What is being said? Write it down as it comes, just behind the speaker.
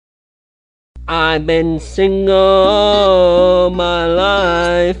I've been single all my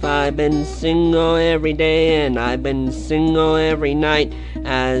life. I've been single every day, and I've been single every night.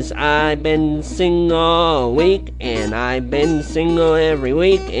 As I've been single all week, and I've been single every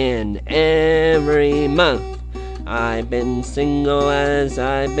week and every month. I've been single as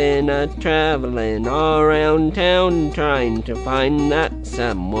I've been traveling all around town, trying to find that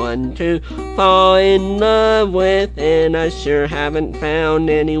someone to fall in love with, and I sure haven't found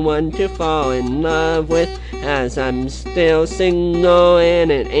anyone to fall in love with, as I'm still single and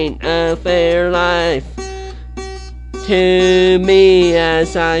it ain't a fair life to me,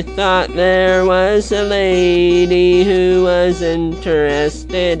 as I thought there was a lady who was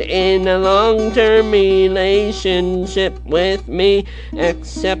interested in a long-term relationship with me,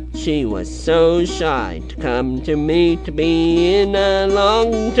 except she was so shy to come to me to be in a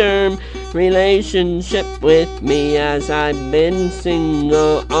long-term relationship with me, as I've been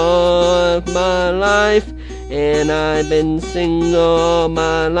single all of my life. And I've been single all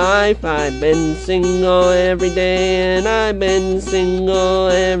my life. I've been single every day, and I've been single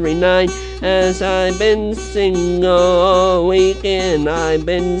every night. As I've been single all weekend, I've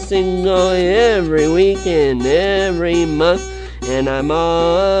been single every weekend, every month. And I'm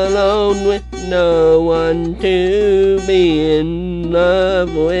all alone with no one to be in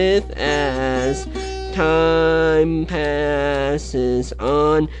love with, as time passes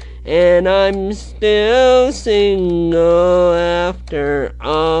on. And I'm still single after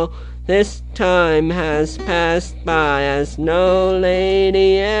all this time has passed by, as no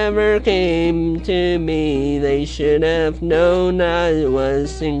lady ever came to me. They should have known I was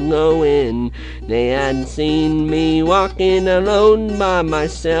single when they had seen me walking alone by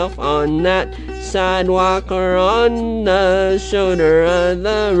myself on that sidewalk or on the shoulder of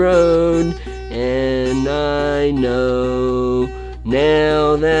the road. And I know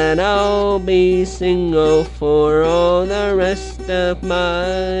now that I'll be single for all the rest of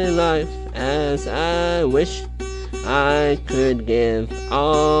my life, as I wish I could give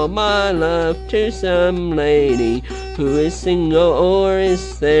all my love to some lady who is single. Or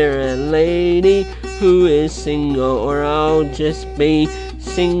is there a lady who is single? Or I'll just be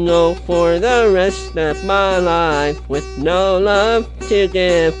single for the rest of my life, with no love to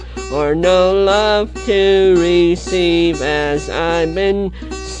give or no love to receive, as I've been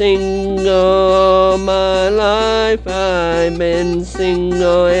single all my life. I've been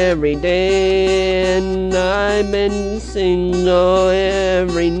single every day, and I've been single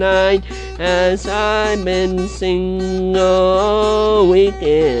every night, as I've been single all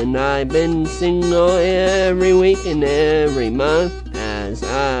weekend. I've been single every week and every month, as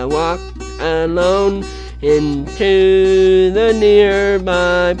I walk alone into the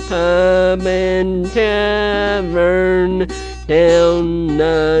nearby pub and tavern down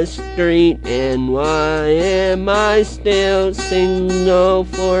the street. And why am I still single?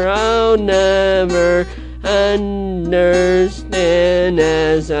 For I'll never understand,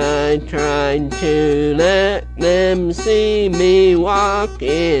 as I tried to let them see me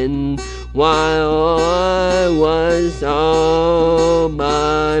walking while I was all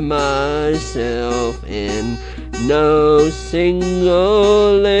by myself. And no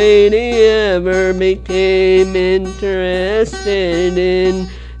single lady ever became interested in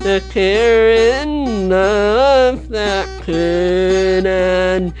the care and love that could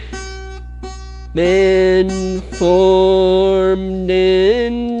have been for